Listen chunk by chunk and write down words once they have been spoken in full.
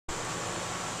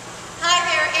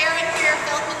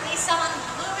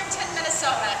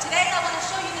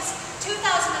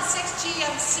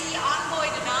GMC Envoy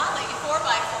Denali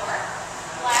 4x4,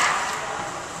 black,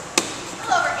 a little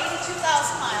over 82,000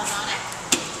 miles on it.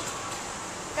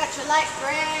 Got your light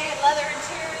gray leather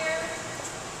interior.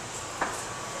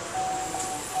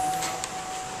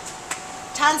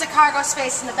 Tons of cargo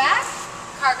space in the back,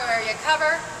 cargo area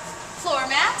cover, floor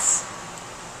mats.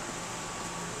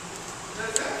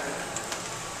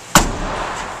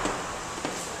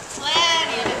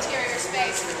 Plenty of interior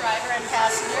space for driver and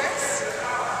passengers.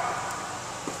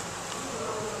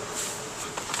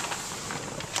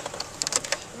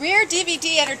 Rear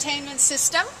DVD entertainment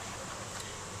system.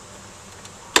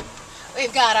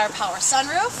 We've got our power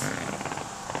sunroof.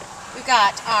 We've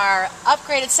got our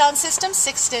upgraded sound system,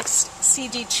 6-disc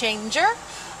CD changer,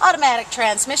 automatic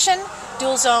transmission,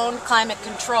 dual zone climate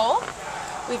control.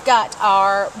 We've got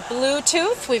our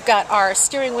Bluetooth. We've got our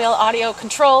steering wheel audio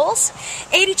controls.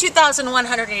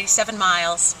 82,187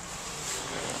 miles.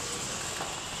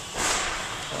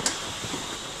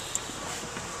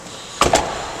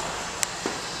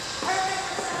 Perfect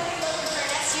for somebody looking for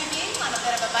an SUV on a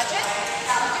bit of a budget. If you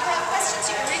do have questions,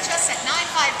 you can reach us at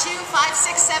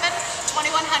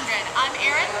 952-567-2100. I'm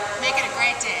Erin. Make it a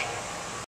great day.